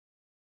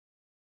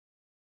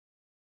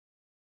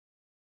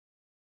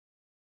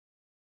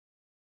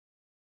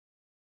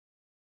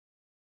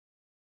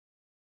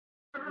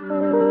What's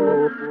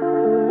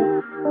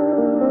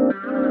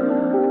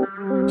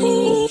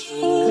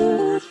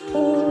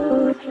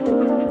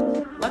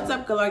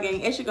up, Galore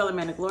Gang? It's your girl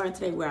Amanda Galore, and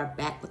today we are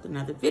back with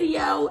another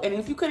video. And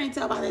if you couldn't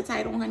tell by the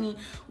title, honey,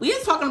 we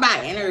is talking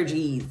about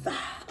energies.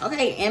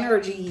 Okay,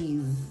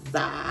 energies.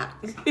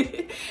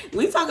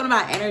 We talking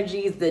about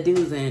energies, the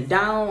do's and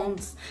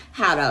don'ts,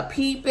 how to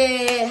peep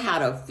it, how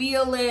to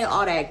feel it,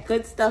 all that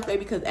good stuff, baby.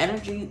 Because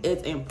energy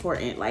is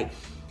important. Like,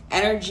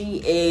 energy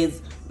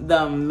is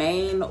the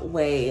main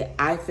way,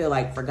 I feel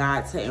like, for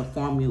God to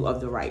inform you of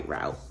the right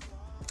route.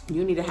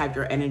 You need to have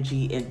your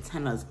energy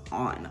antennas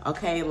on,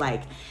 okay?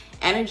 Like,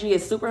 energy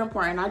is super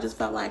important. I just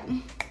felt like,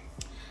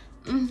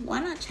 why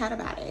not chat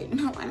about it? You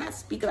know, why not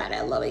speak about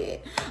it a little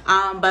bit?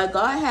 But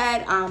go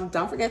ahead.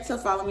 Don't forget to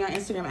follow me on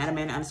Instagram at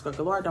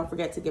Amanda_Galore. Don't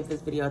forget to give this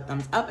video a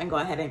thumbs up and go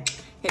ahead and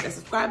hit the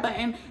subscribe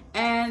button.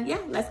 And yeah,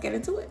 let's get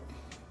into it.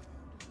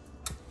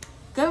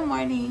 Good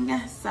morning.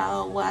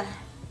 So,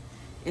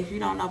 if you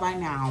don't know by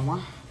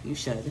now, you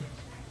should.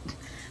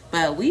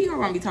 But we are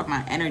going to be talking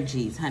about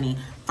energies, honey.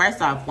 First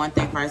off, one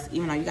thing first,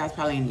 even though you guys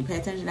probably need to pay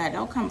attention to that,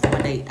 don't come for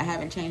a date. I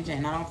haven't changed it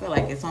and I don't feel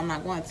like it, so I'm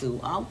not going to.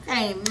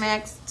 Okay,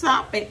 next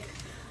topic.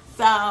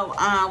 So,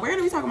 we're going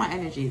to be talking about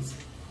energies.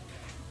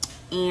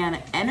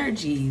 And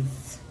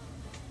energies,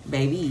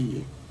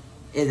 baby,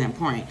 is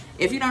important.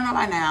 If you don't know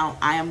by now,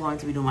 I am going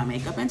to be doing my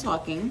makeup and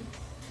talking.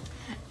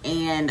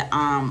 And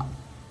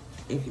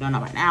if you don't know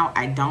by now,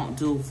 I don't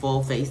do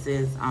full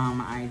faces.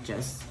 I'm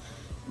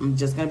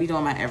just going to be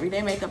doing my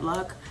everyday makeup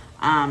look.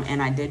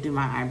 And I did do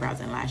my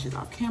eyebrows and lashes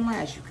off camera,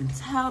 as you can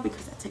tell,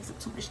 because that takes up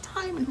too much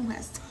time, and who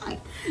has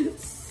time?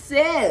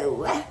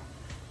 So,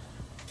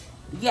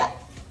 yeah.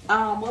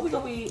 What we're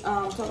going to be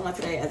talking about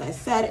today, as I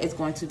said, is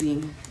going to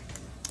be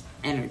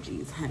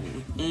energies,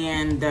 honey.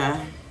 And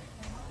a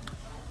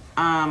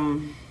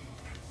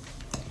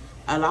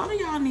lot of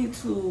y'all need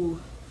to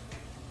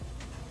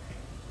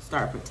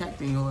start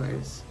protecting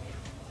yours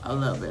a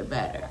little bit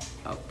better,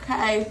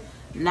 okay?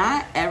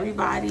 Not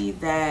everybody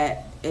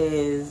that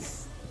is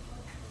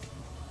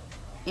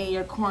in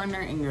your corner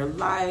in your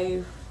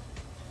life,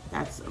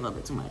 that's a little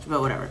bit too much,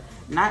 but whatever.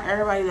 Not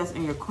everybody that's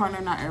in your corner,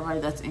 not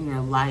everybody that's in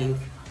your life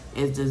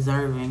is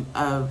deserving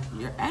of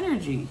your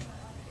energy.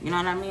 You know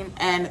what I mean?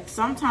 And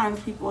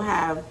sometimes people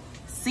have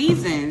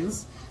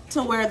seasons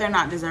to where they're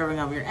not deserving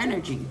of your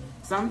energy.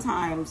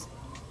 Sometimes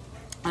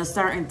a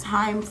certain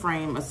time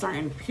frame, a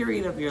certain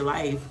period of your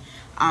life,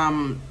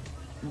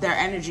 their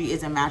energy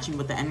isn't matching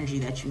with the energy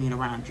that you need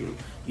around you.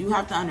 You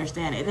have to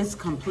understand it is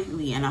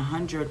completely and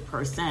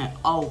 100%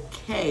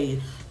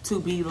 okay to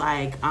be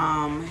like,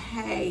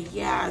 hey,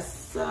 yeah,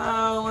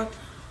 so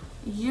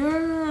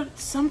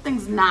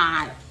something's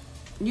not,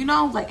 you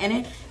know, like,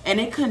 and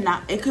it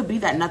could be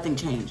that nothing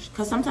changed.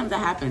 Because sometimes that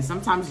happens.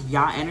 Sometimes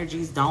y'all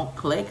energies don't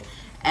click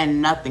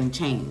and nothing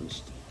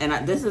changed.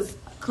 And this is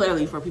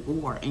clearly for people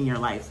who are in your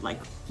life. Like,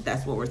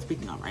 that's what we're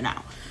speaking on right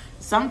now.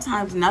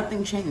 Sometimes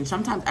nothing changed.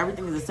 Sometimes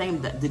everything is the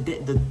same.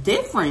 The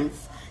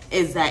difference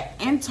is that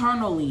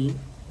internally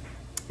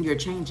you're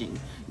changing,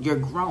 you're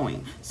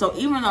growing. So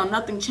even though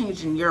nothing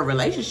changed in your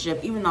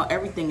relationship, even though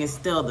everything is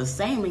still the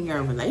same in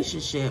your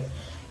relationship,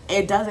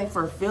 it doesn't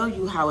fulfill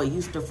you how it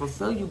used to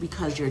fulfill you,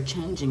 because you're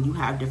changing. You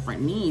have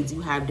different needs.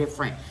 You have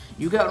different,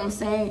 you get what I'm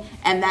saying?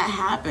 And that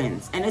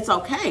happens. And it's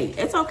okay.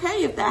 It's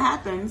okay if that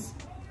happens.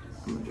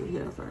 I'm gonna do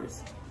here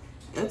first.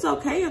 It's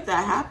okay if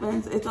that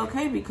happens. It's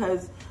okay,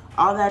 because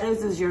all that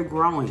is you're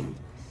growing.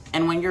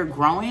 And when you're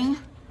growing,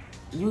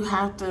 you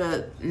have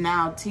to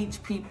now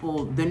teach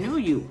people the new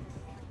you.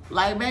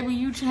 Like, baby,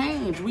 you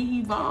change. We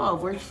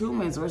evolve. We're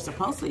humans. We're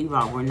supposed to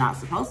evolve. We're not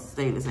supposed to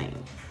stay the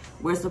same.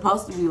 We're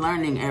supposed to be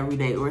learning every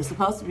day. We're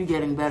supposed to be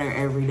getting better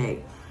every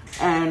day.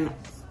 And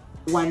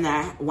when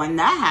that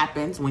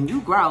happens, when you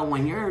grow,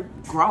 when you're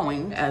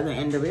growing as an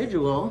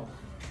individual,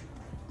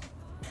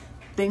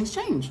 things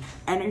change.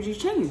 Energy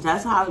change.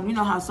 That's how, you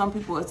know, how some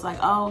people, it's like,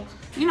 oh,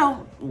 you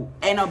know,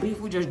 ain't no beef,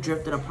 we just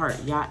drifted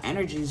apart. Y'all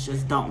energies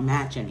just don't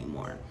match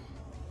anymore.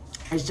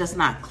 It's just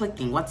not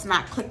clicking. What's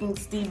not clicking,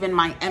 Steven?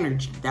 My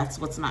energy. That's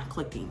what's not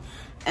clicking.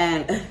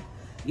 And,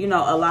 you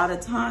know, a lot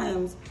of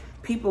times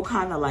people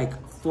kind of like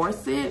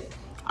force it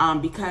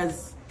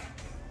because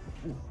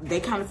they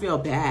kind of feel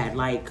bad.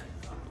 Like,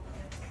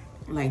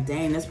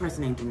 dang, this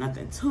person ain't do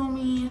nothing to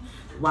me.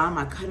 Why am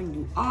I cutting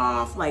you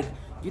off? Like,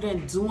 you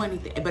didn't do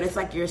anything. But it's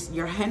like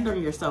you're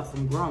hindering yourself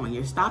from growing.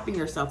 You're stopping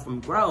yourself from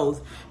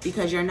growth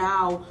because you're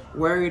now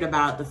worried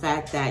about the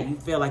fact that you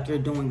feel like you're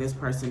doing this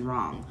person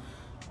wrong.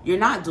 You're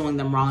not doing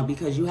them wrong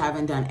because you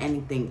haven't done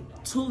anything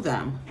to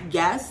them.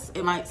 Yes,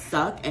 it might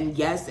suck, and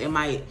yes, it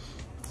might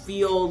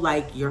feel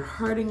like you're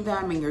hurting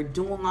them and you're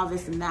doing all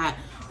this and that.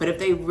 But if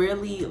they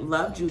really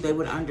loved you, they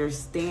would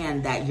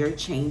understand that you're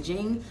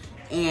changing.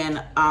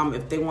 And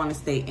if they want to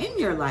stay in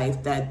your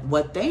life, that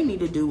what they need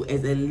to do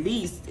is at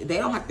least, they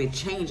don't have to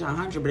change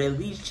 100, but at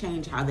least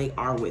change how they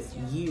are with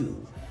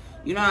you.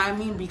 You know what I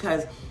mean?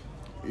 Because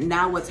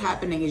now what's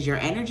happening is your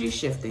energy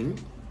shifting.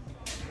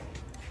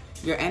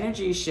 Your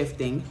energy is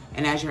shifting,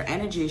 and as your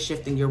energy is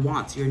shifting, your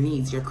wants, your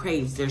needs, your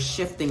craves, they're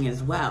shifting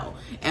as well.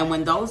 And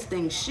when those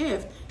things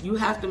shift, you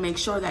have to make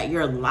sure that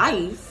your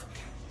life,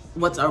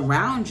 what's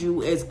around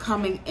you, is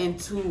coming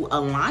into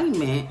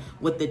alignment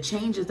with the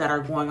changes that are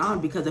going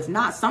on, because if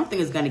not, something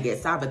is going to get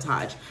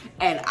sabotaged.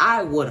 And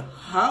I would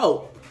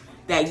hope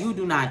that you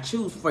do not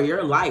choose for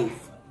your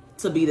life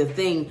to be the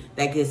thing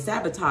that gets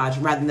sabotaged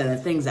rather than the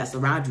things that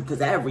surround you,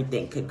 because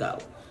everything could go.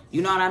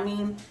 You know what I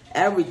mean?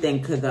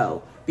 Everything could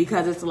go,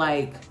 because it's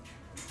like,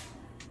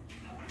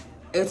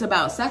 it's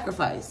about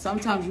sacrifice.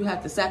 Sometimes you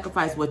have to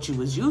sacrifice what you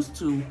was used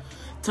to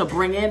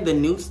bring in the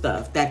new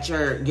stuff that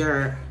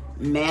you're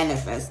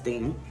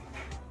manifesting,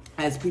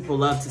 as people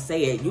love to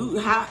say it.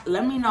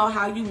 Let me know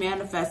how you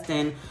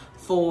manifesting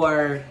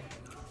for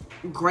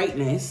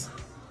greatness,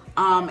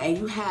 and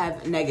you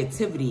have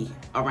negativity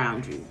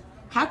around you.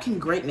 How can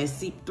greatness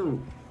seep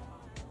through?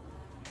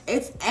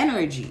 It's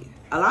energy.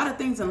 A lot of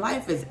things in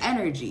life is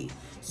energy.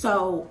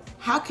 So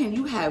how can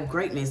you have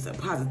greatness and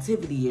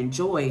positivity and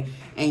joy,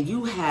 and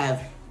you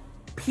have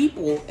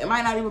people, it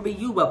might not even be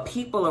you, but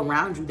people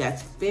around you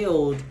that's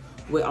filled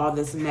with all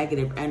this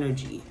negative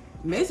energy?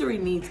 Misery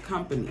needs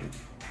company.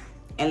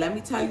 And let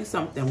me tell you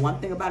something. One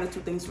thing about it,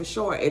 two things for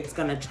sure. It's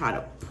going to try to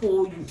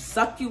pull you,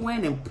 suck you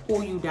in and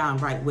pull you down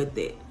right with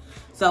it.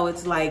 So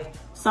it's like,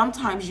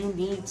 sometimes you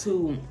need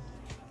to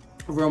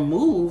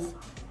remove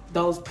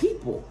those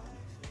people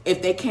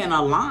if they can't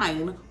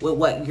align with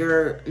what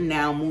you're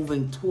now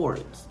moving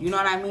towards. You know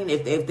what I mean?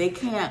 If they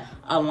can't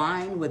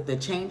align with the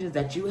changes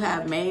that you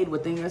have made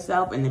within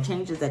yourself and the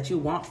changes that you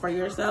want for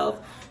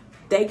yourself,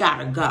 they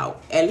gotta go.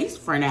 At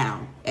least for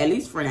now. At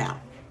least for now.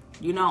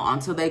 You know,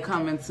 until they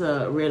come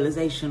into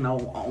realization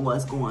on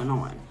what's going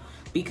on.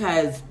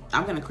 Because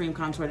I'm gonna cream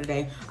contour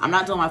today. I'm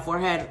not doing my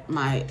forehead,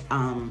 my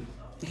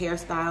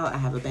hairstyle. I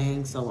have a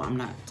bang, so I'm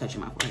not touching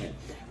my forehead.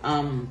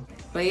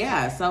 But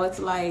yeah, so it's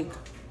like,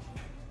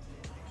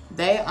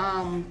 they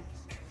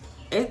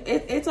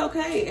it's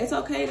okay. It's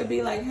okay to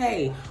be like,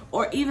 hey,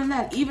 or even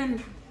that,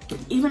 even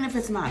if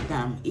it's not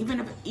them, even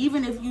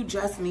if you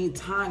just need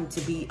time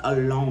to be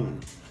alone,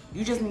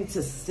 you just need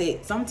to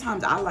sit.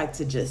 Sometimes I like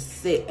to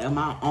just sit in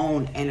my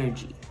own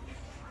energy.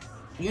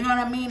 You know what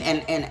I mean?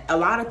 And a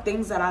lot of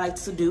things that I like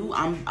to do,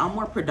 I'm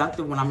more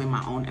productive when I'm in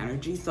my own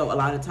energy. So a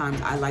lot of times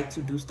I like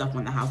to do stuff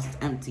when the house is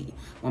empty,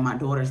 when my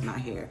daughter's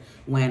not here,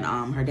 when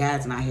her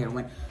dad's not here,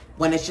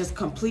 when it's just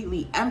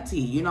completely empty.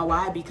 You know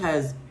why?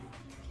 Because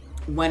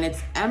when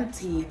it's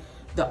empty,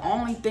 the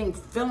only thing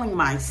filling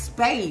my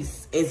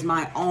space is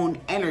my own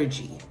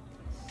energy.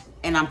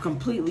 And I'm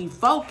completely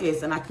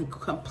focused, and I can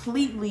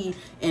completely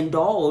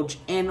indulge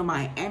in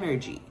my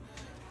energy.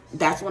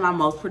 That's when I'm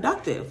most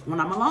productive,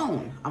 when I'm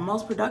alone. I'm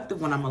most productive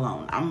when I'm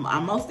alone.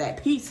 I'm most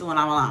at peace when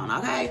I'm alone,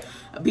 okay?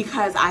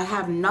 Because I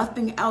have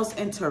nothing else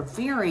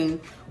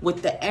interfering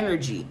with the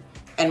energy.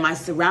 And my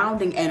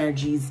surrounding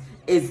energies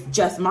is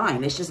just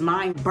mine. It's just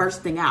mine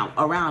bursting out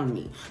around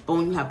me. But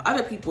when you have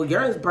other people,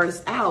 yours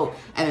bursts out,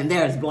 and then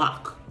theirs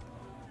block.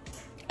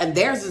 And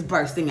theirs is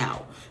bursting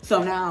out.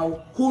 So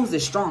now, who's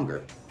is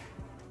stronger?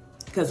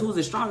 Because who's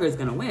is stronger is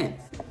gonna win.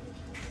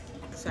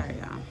 Sorry,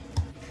 y'all.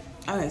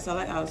 Okay, so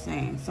like I was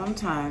saying,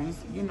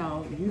 sometimes, you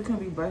know, you can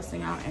be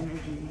bursting out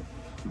energy,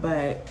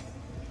 but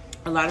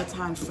a lot of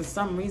times, for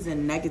some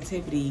reason,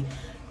 negativity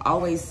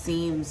always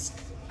seems,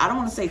 I don't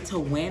want to say to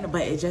win,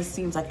 but it just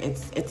seems like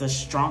it's a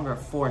stronger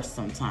force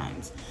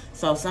sometimes.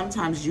 So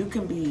sometimes you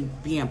can be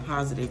being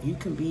positive.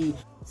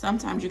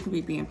 Sometimes you can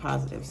be being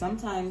positive.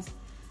 Sometimes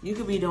you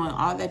could be doing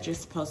all that you're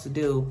supposed to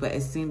do, but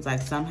it seems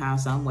like somehow,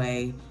 some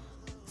way,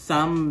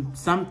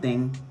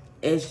 something,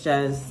 it's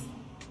just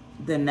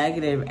the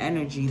negative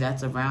energy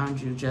that's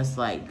around you just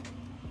like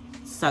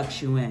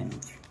sucks you in.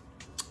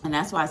 And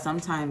that's why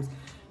sometimes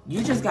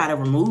you just got to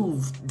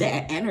remove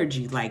that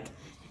energy. Like,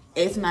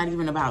 it's not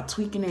even about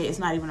tweaking it. It's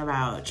not even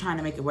about trying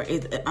to make it work.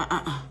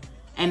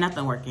 Ain't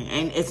nothing working.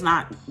 And it's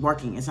not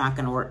working. It's not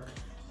going to work.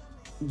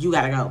 You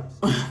got to go.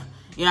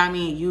 You know what I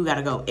mean? You got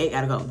to go. It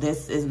got to go.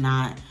 This is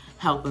not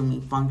helping me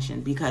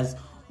function, because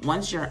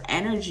once your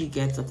energy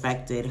gets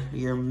affected,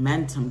 your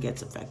momentum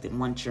gets affected.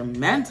 Once your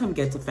momentum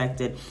gets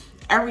affected,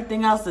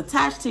 everything else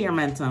attached to your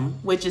momentum,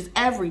 which is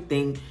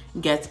everything,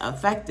 gets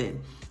affected,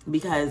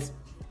 because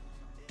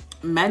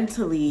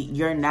mentally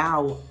you're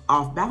now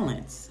off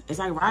balance. It's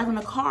like driving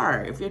a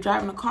car. If you're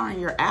driving a car and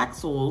your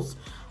axles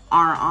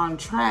are on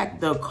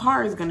track, the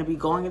car is going to be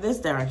going in this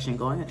direction.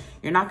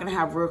 You're not going to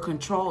have real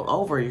control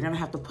over it. You're going to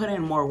have to put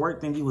in more work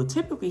than you would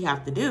typically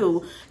have to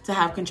do to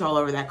have control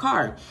over that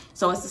car.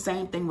 So it's the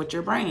same thing with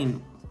your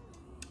brain.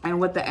 And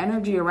with the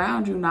energy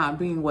around you not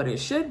being what it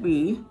should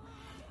be,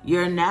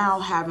 you're now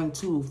having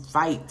to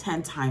fight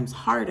 10 times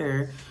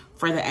harder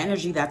for the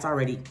energy that's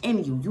already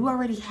in you. You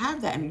already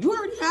have that energy. You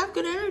already have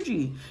good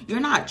energy. You're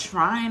not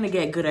trying to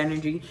get good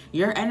energy.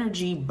 Your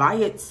energy by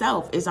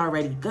itself is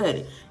already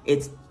good.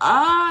 It's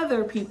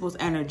other people's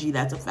energy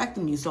that's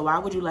affecting you. So why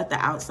would you let the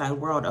outside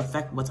world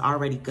affect what's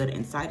already good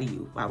inside of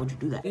you? Why would you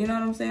do that? You know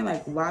what I'm saying?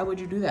 Like, why would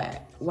you do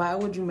that? Why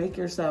would you make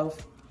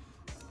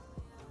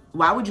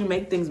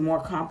things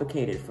more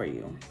complicated for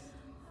you?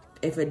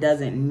 if it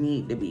doesn't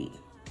need to be.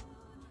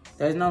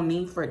 There's no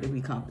need for it to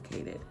be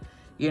complicated.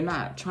 You're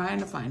not trying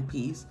to find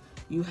peace.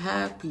 You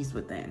have peace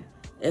within.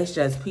 It's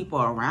just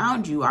people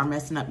around you are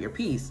messing up your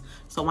peace.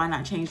 So why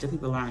not change the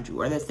people around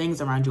you or the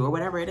things around you or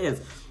whatever it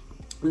is?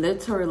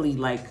 Literally,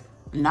 like,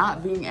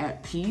 not being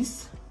at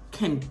peace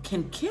can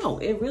kill.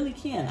 It really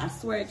can. I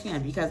swear it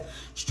can, because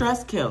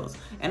stress kills.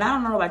 And I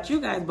don't know about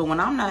you guys, but when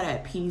I'm not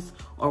at peace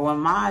or when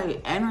my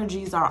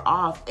energies are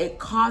off, it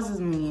causes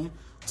me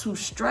to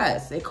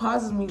stress. It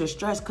causes me to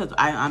stress because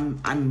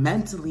I'm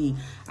mentally,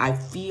 I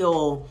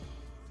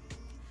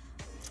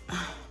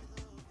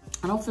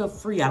don't feel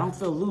free. I don't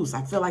feel loose.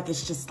 I feel like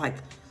it's just like,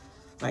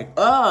 you know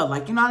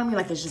what I mean?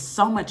 Like, it's just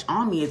so much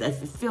on me.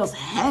 It feels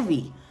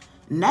heavy.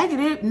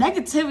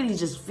 Negativity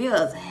just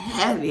feels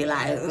heavy.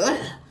 Like,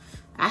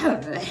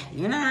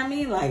 you know what I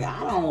mean? Like,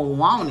 I don't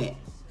want it.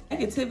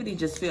 Negativity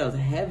just feels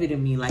heavy to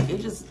me. Like, it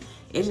just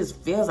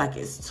feels like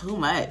it's too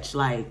much.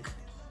 Like,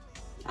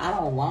 I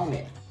don't want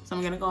it. So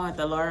I'm gonna go with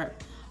the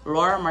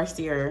Laura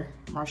Mercier.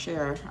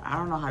 I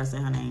don't know how to say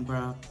her name,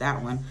 bro.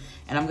 That one.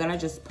 And I'm gonna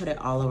just put it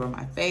all over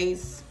my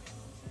face.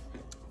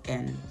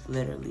 And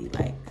literally,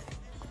 like,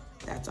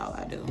 that's all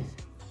I do.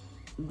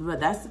 But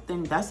that's the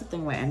thing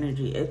with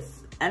energy.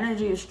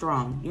 Energy is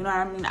strong. You know what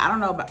I mean? I don't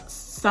know about,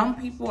 some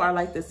people are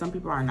like this, some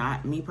people are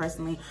not. Me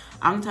personally,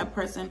 I'm the type of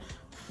person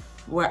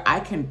where I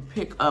can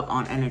pick up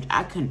on energy.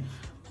 I can,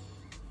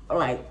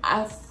 like,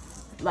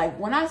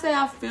 when I say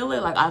I feel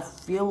it, like, I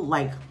feel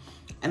like,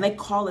 and they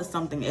call it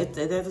something,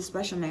 there's a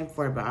special name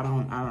for it, but I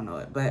don't know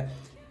it. But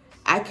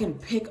I can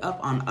pick up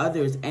on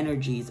others'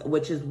 energies,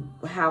 which is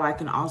how I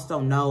can also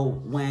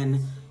know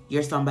when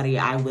you're somebody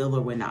I will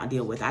or will not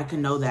deal with. I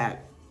can know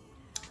that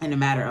in a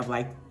matter of,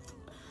 like,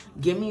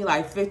 give me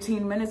like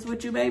 15 minutes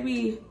with you,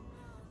 baby,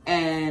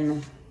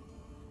 and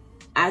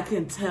I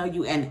can tell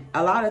you. And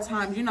a lot of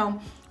times, you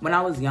know, when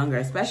I was younger,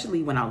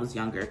 especially when I was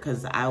younger,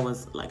 because I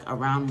was like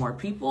around more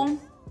people,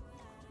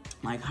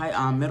 like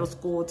middle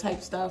school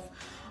type stuff,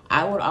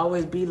 I would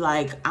always be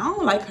like, I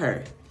don't like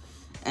her.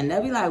 And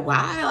they'll be like,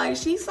 why? Like,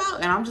 she's so,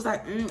 and I'm just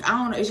like, I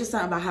don't know. It's just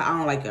something about her. I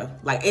don't like her.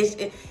 Like,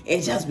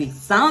 it just be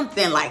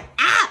something like,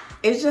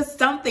 it's just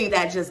something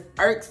that just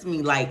irks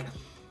me. Like,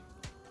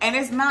 and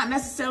it's not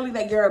necessarily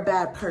that you're a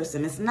bad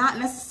person. It's not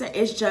necessary.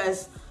 It's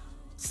just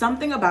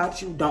something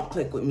about you don't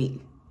click with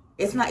me.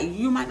 It's not,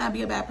 you might not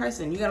be a bad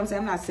person. You know what I'm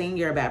saying? I'm not saying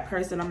you're a bad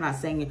person. I'm not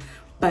saying it,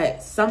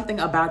 but something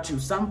about you,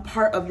 some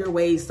part of your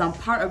ways, some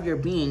part of your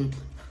being,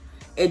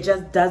 it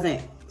just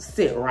doesn't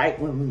sit right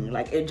with me.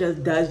 Like, it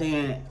just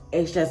doesn't,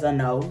 it's just a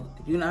no.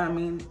 You know what I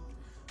mean?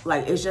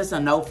 Like, it's just a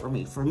no for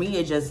me. For me,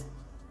 it's just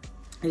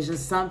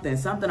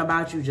something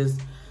about you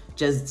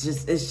it's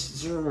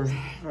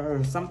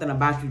something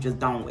about you just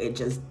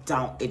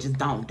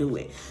don't do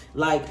it.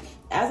 Like,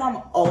 as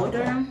I'm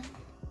older,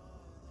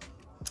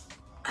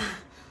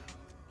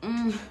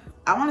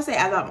 I want to say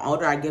as I'm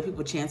older, I give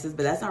people chances,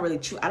 but that's not really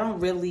true. I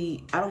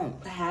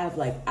don't have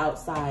like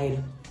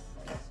outside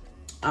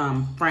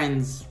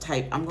friends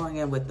type. I'm going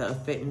in with the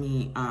Fit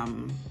Me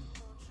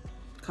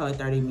color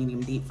 30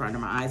 medium deep for under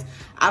my eyes.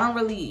 I don't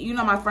really, you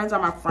know, my friends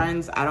are my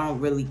friends. I don't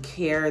really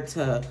care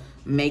to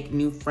make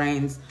new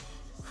friends,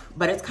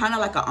 but it's kind of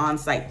like an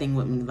on-site thing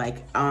with me.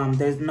 Like,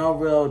 there's no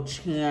real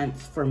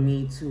chance for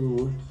me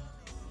to,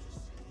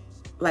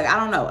 like, I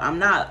don't know.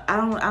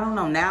 I don't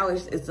know. Now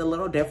it's a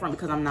little different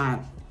because I'm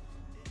not,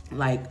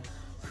 like,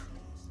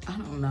 I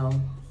don't know.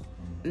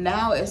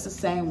 Now it's the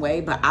same way,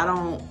 but I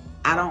don't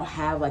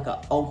have like an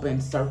open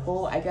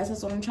circle. I guess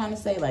that's what I'm trying to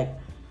say. Like,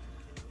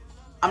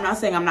 I'm not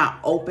saying I'm not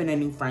open to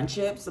new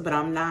friendships, but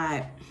I'm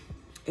not,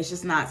 it's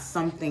just not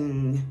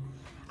something,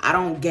 I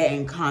don't get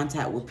in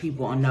contact with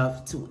people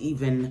enough to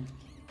even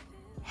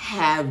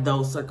have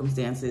those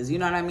circumstances. You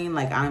know what I mean?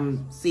 Like,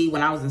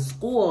 when I was in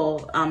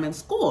school, I'm in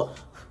school.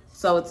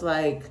 So it's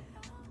like,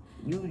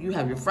 you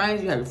have your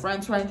friends, you have your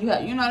friends' friends, you know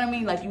what I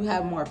mean? Like, you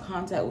have more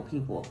contact with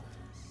people.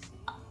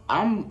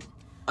 I'm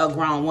a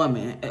grown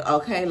woman,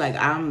 okay? Like,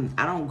 I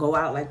don't go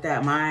out like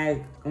that.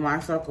 My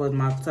circle is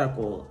my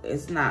circle.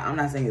 It's not, I'm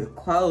not saying it's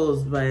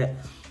closed, but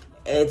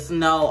it's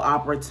no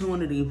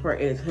opportunity for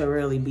it to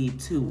really be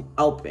too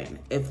open.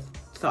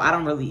 So I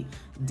don't really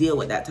deal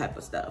with that type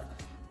of stuff.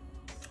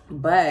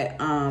 But,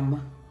 I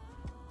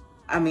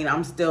mean,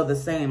 I'm still the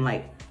same.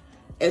 Like,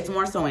 it's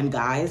more so in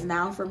guys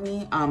now for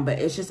me. But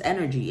it's just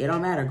energy. It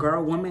don't matter,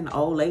 girl, woman,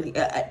 old lady.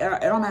 It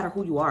don't matter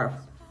who you are.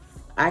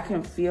 I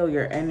can feel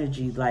your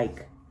energy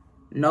like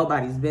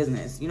nobody's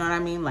business. You know what I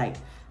mean? Like,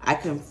 I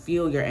can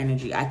feel your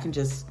energy. I can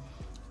just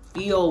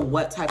feel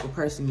what type of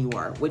person you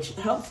are, which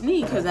helps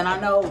me because then I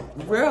know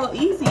real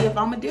easy if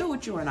I'm gonna deal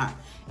with you or not.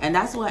 And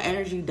that's what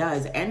energy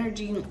does.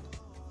 Energy,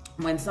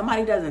 when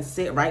somebody doesn't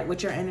sit right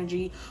with your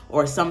energy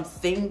or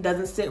something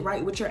doesn't sit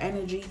right with your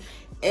energy,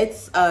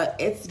 it's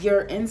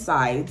your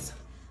insides,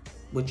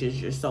 which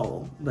is your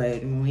soul,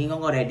 but we ain't gonna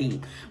go that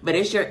deep. But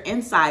it's your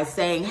insides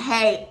saying,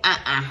 hey,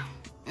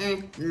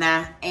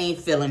 nah, ain't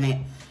feeling it.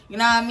 You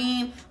know what I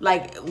mean?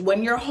 Like,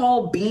 when your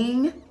whole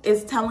being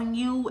is telling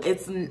you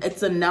it's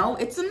a no,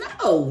 it's a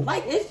no.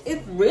 Like,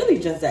 it's really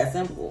just that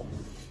simple.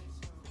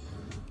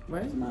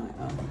 Where's my,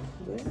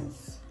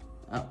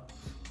 oh.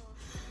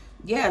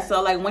 Yeah,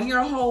 so like when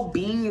your whole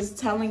being is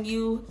telling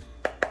you,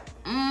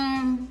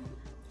 I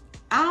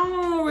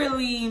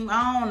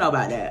don't know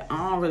about that.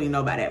 I don't really know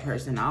about that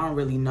person. I don't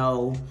really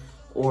know,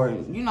 or,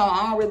 you know,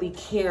 I don't really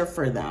care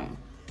for them.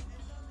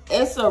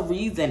 It's a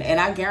reason, and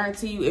I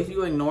guarantee you, if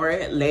you ignore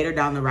it later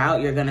down the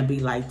route, you're gonna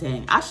be like,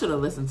 dang, I should have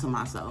listened to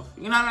myself.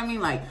 You know what I mean?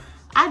 Like,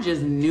 I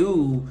just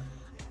knew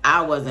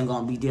I wasn't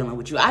gonna be dealing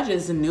with you. I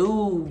just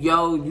knew,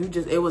 yo,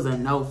 it was a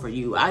no for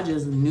you. I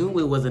just knew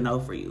it was a no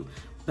for you,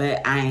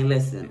 but I ain't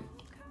listen.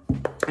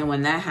 And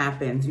when that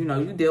happens, you know,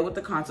 you deal with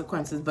the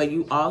consequences, but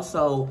you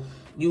also,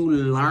 you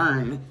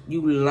learn,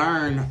 you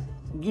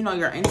know,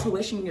 your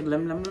intuition.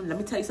 Let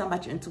me tell you something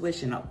about your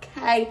intuition,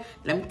 okay?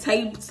 Let me tell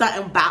you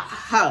something about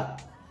her.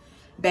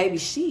 Baby,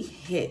 she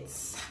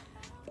hits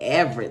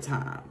every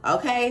time,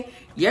 okay?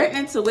 Your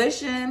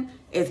intuition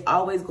is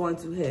always going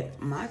to hit.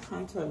 My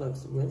contour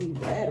looks really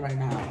red right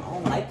now. I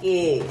don't like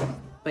it.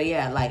 But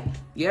yeah, like,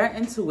 your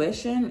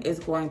intuition is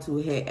going to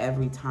hit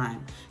every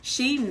time.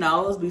 She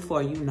knows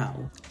before you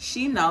know.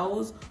 She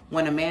knows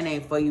when a man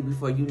ain't for you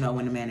before you know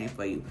when a man ain't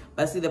for you.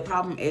 But see, the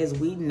problem is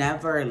we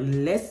never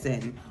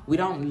listen. We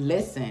don't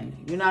listen.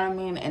 You know what I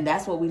mean? And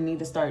that's what we need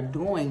to start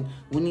doing.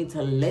 We need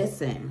to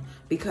listen.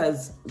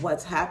 Because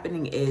what's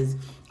happening is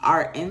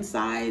our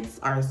insides,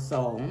 our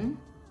soul,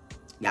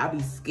 y'all be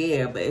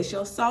scared, but it's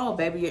your soul,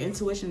 baby. Your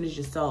intuition is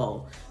your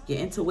soul. Your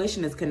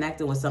intuition is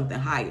connected with something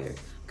higher.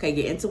 Okay,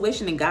 your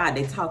intuition and God,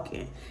 they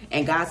talking.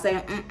 And God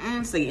saying,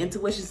 so your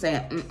intuition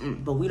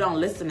saying, but we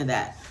don't listen to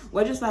that.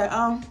 We're just like,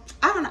 I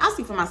don't know, I'll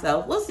see for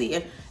myself. We'll see.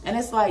 And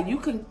it's like, you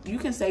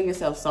can save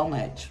yourself so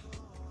much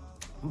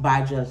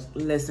by just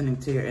listening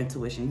to your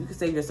intuition. You can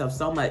save yourself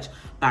so much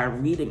by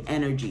reading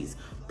energies,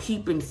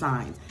 peeping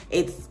signs.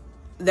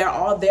 They're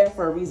all there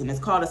for a reason.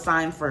 It's called a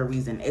sign for a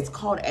reason. It's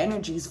called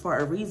energies for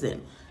a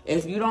reason.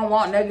 If you don't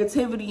want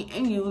negativity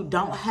in you,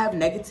 don't have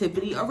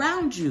negativity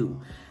around you.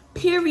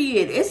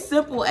 Period. It's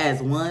simple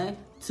as 1,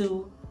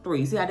 2,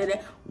 3. See how I did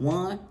that?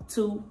 1,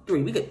 2,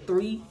 3. We get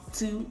 3,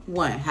 2,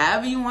 1.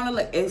 However you want to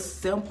look. It's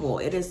simple.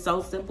 It is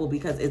so simple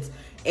because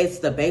it's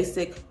the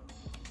basic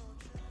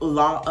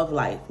law of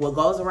life. What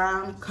goes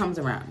around comes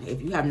around.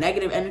 If you have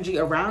negative energy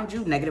around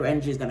you, negative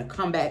energy is going to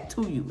come back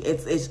to you.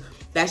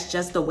 That's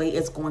just the way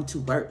it's going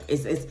to work.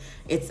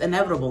 It's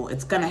inevitable.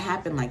 It's going to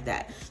happen like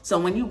that. So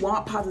when you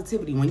want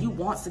positivity, when you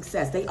want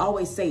success, they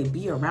always say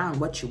be around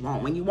what you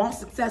want. When you want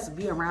success,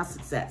 be around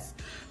success.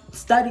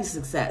 Study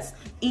success.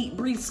 Eat,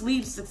 breathe,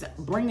 sleep success.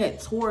 Bring it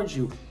towards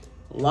you.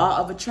 Law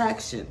of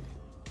attraction.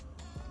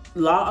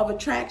 Law of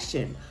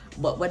attraction.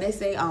 But what they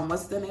say,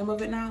 what's the name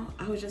of it now?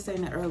 I was just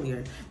saying it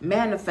earlier.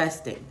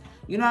 Manifesting.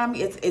 You know what I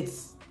mean?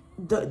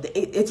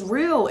 It's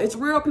real. It's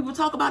real. People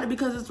talk about it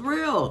because it's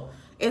real.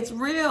 It's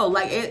real.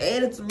 Like,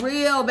 it's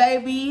real,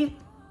 baby.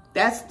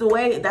 That's the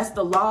way. That's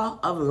the law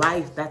of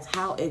life. That's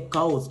how it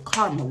goes.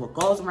 Karma. What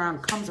goes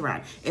around comes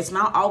around. It's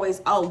not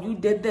always, oh, you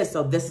did this,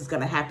 so this is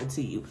going to happen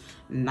to you.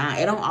 Nah,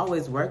 it don't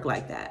always work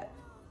like that.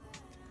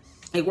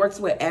 It works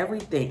with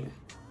everything.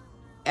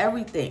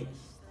 Everything.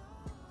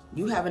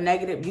 You have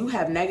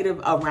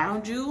negative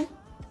around you.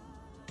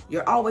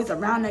 You're always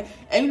around that.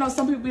 And you know,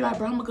 some people be like,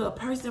 bro, I'm a good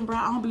person, bro.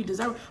 I don't be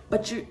deserving.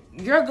 But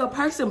you're a good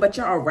person, but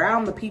you're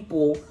around the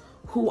people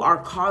who are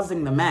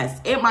causing the mess.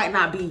 It might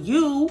not be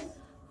you,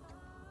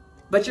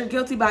 but you're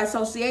guilty by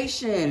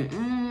association.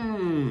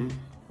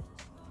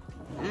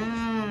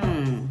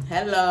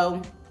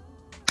 Hello.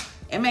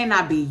 It may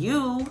not be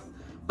you,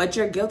 but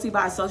you're guilty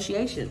by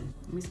association.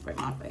 Let me spray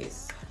my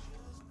face.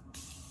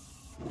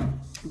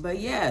 But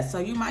yeah, so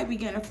you might be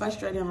getting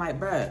frustrated and like,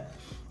 bruh,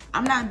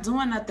 I'm not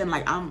doing nothing.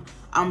 Like,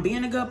 I'm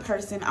being a good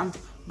person.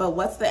 But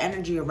what's the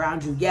energy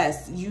around you?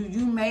 Yes,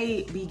 you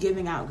may be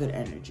giving out good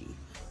energy,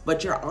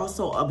 but you're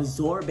also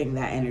absorbing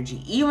that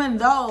energy. Even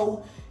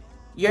though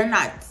you're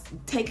not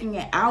taking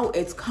it out,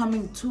 it's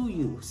coming to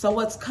you. So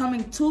what's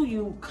coming to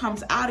you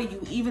comes out of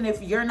you, even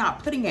if you're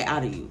not putting it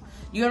out of you.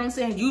 You know what I'm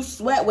saying? You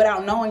sweat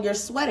without knowing you're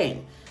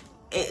sweating.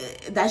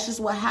 That's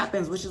just what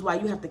happens, which is why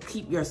you have to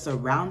keep your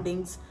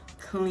surroundings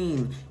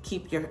clean.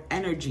 Keep your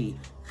energy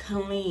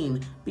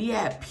clean. Be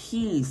at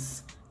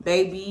peace,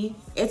 baby.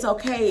 It's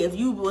okay if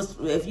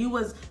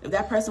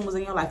that person was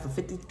in your life for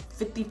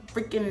 50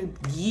 freaking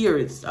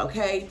years,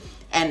 okay?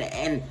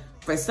 And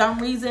for some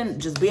reason,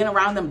 just being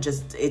around them,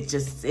 it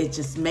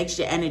just makes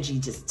your energy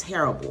just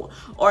terrible.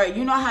 Or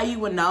you know how you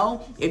would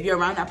know if you're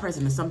around that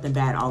person and something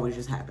bad always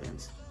just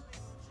happens.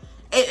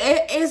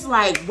 It's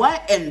like,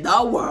 what in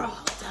the world?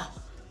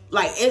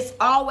 Like, it's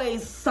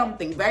always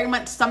something, very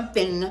much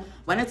something.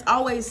 When it's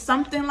always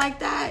something like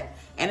that,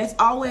 and it's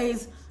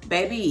always,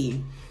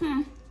 baby,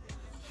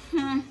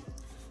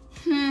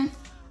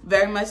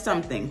 very much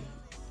something.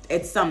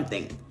 It's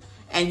something.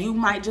 And you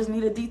might just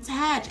need to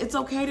detach. It's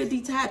okay to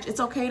detach. It's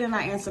okay to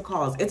not answer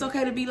calls. It's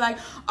okay to be like,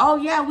 oh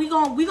yeah, we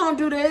gonna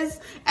do this.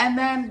 And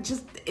then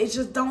it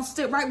just don't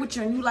sit right with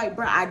you. And you like,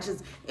 bro,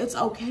 it's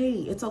okay.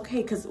 It's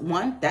okay. Cause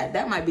one,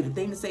 that might be the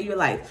thing to save your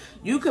life.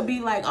 You could be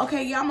like,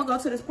 okay, yeah, I'm gonna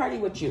go to this party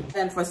with you.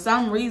 And for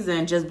some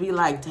reason, just be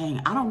like, dang,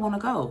 I don't wanna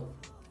go.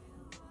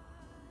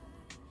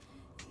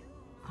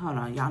 Hold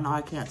on. Y'all know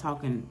I can't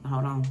talk and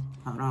hold on.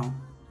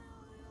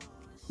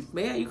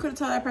 But yeah, you could have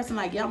told that person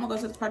like, yeah, I'm gonna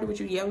go to this party with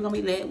you. Yeah, we're gonna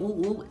be lit. Woo,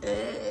 woo,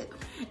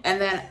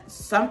 And then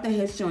something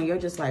hits you and you're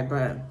just like,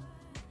 bruh,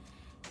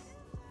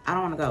 I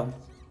don't want to go.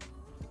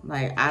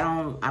 Like, I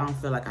don't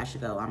feel like I should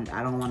go. I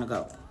don't want to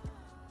go.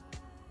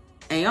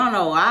 And you don't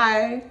know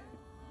why.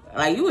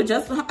 Like, you were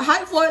just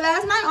hyped for it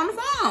last night on the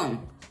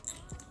phone.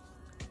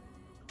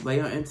 But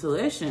your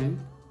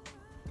intuition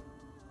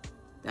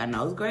that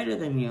knows greater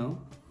than you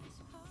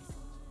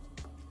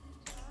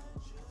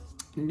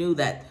knew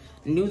that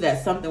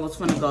something was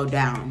gonna go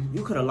down.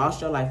 You could have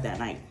lost your life that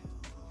night.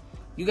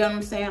 You get what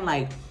I'm saying?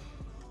 Like,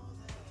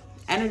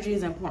 energy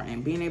is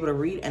important. Being able to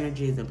read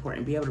energy is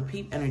important. Being able to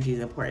peep energy is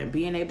important.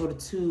 Being able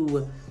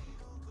to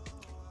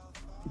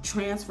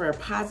transfer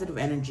positive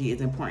energy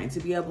is important. To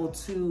be able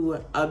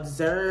to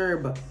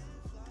absorb.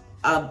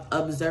 To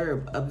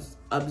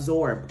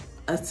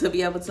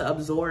be able to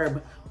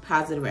absorb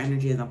positive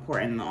energy is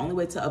important. And the only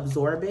way to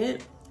absorb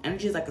it,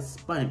 energy is like a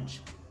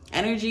sponge.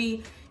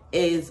 Energy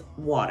is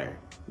water.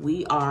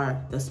 We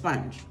are the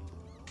sponge.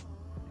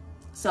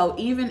 So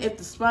even if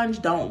the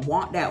sponge don't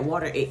want that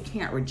water, it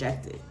can't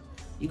reject it.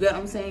 You get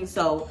what I'm saying?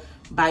 So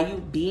by you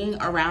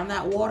being around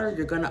that water,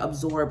 you're going to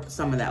absorb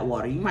some of that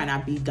water. You might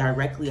not be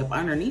directly up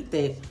underneath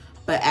it,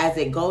 but as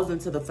it goes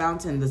into the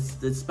fountain,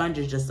 the sponge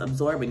is just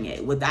absorbing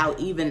it without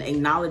even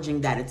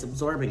acknowledging that it's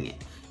absorbing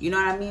it. You know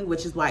what I mean?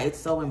 Which is why it's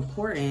so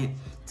important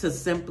to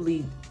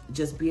simply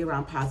just be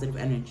around positive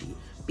energy.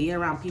 Be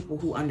around people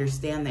who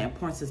understand the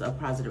importance of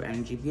positive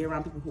energy. Be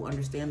around people who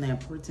understand the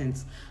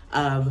importance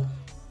of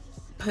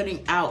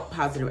putting out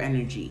positive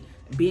energy.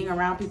 Being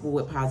around people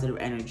with positive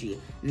energy.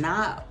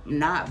 Not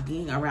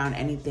being around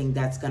anything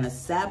that's going to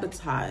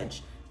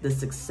sabotage the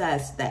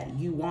success that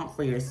you want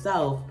for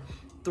yourself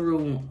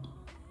through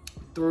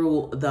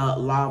the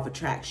law of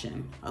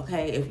attraction.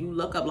 Okay, if you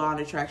look up law of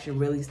attraction,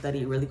 really study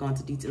it, really go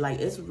into detail, like,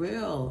 it's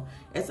real.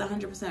 It's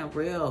 100%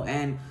 real.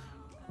 And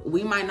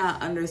we might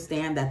not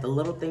understand that the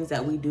little things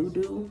that we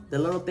do, the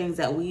little things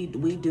that we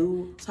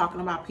do,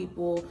 talking about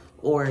people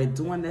or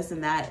doing this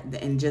and that,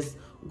 and just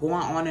going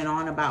on and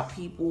on about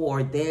people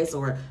or this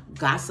or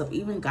gossip,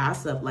 even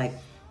gossip, like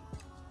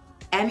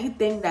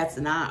anything that's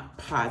not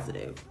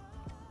positive,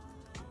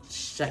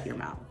 shut your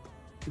mouth,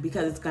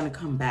 because it's going to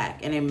come back.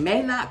 And it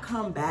may not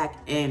come back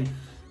in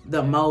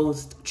the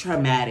most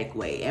traumatic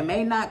way. It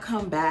may not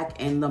come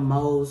back in the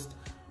most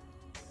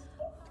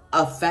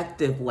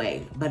effective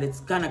way, but it's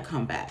going to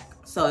come back.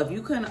 So if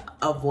you can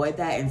avoid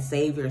that and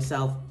save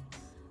yourself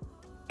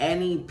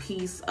any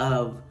piece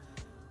of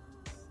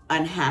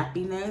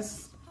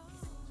unhappiness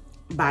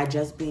by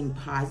just being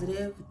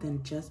positive,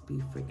 then just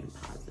be freaking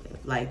positive.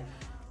 Like,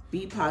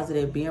 be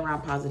positive, be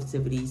around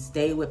positivity,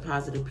 stay with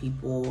positive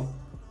people.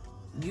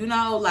 You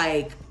know,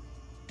 like,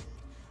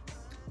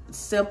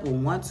 simple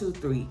 1, 2,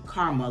 3,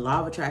 karma,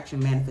 law of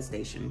attraction,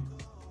 manifestation.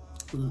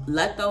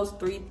 Let those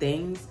 3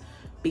 things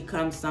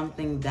become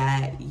something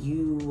that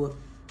you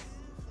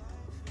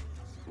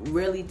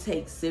really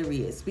take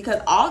serious, because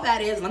all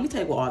that is, let me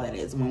tell you what all that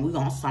is when we're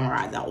gonna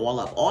summarize that all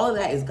up. All of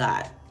that is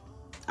God.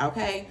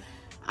 Okay,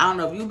 I don't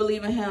know if you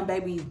believe in him,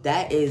 baby,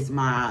 that is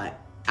my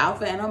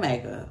Alpha and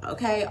Omega.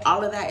 Okay,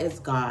 all of that is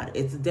God.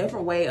 It's a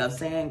different way of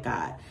saying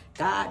God.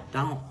 God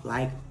don't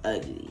like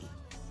ugly,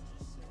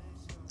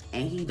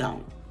 and he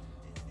don't.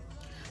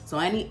 So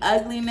any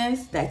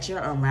ugliness that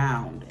you're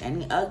around,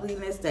 any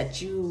ugliness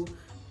that you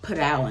put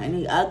out,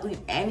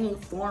 any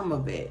form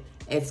of it,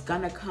 it's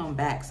gonna come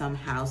back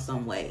somehow,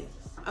 some way.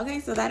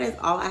 Okay, so that is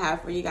all I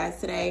have for you guys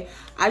today.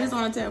 I just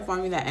wanted to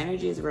inform you that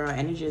energy is real,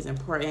 energy is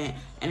important.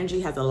 Energy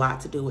has a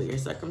lot to do with your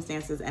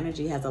circumstances.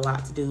 Energy has a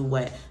lot to do with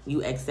what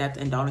you accept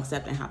and don't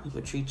accept and how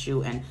people treat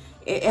you. And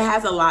it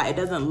has a lot. It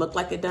doesn't look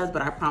like it does,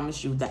 but I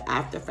promise you the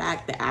after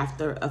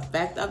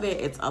effect of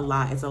it, it's a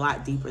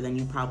lot deeper than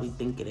you probably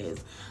think it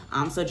is.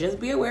 So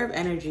just be aware of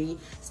energy.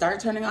 Start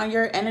turning on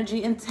your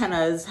energy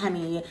antennas,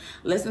 honey.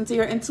 Listen to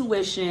your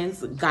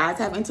intuitions. Guys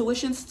have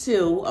intuitions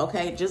too,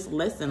 okay? Just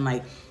listen,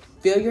 like,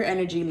 feel your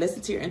energy, listen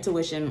to your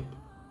intuition,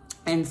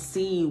 and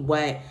see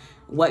what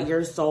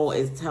your soul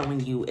is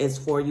telling you is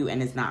for you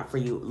and is not for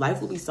you.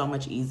 Life will be so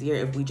much easier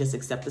if we just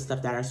accept the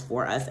stuff that is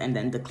for us and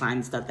then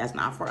decline the stuff that's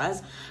not for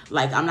us.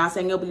 Like, I'm not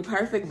saying it'll be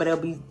perfect, but it'll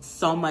be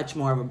so much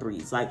more of a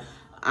breeze. Like,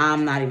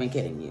 I'm not even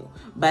kidding you.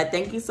 But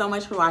thank you so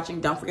much for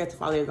watching. Don't forget to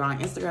follow your girl on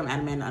Instagram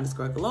at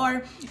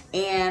Amanda_galore.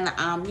 And,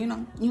 you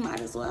know, you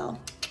might as well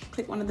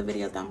click one of the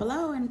videos down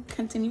below and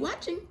continue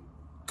watching.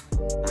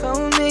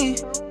 Come with me,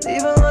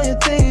 leave all your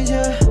things,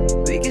 yeah.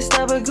 We can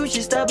stop at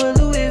Gucci, stop at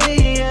Louis.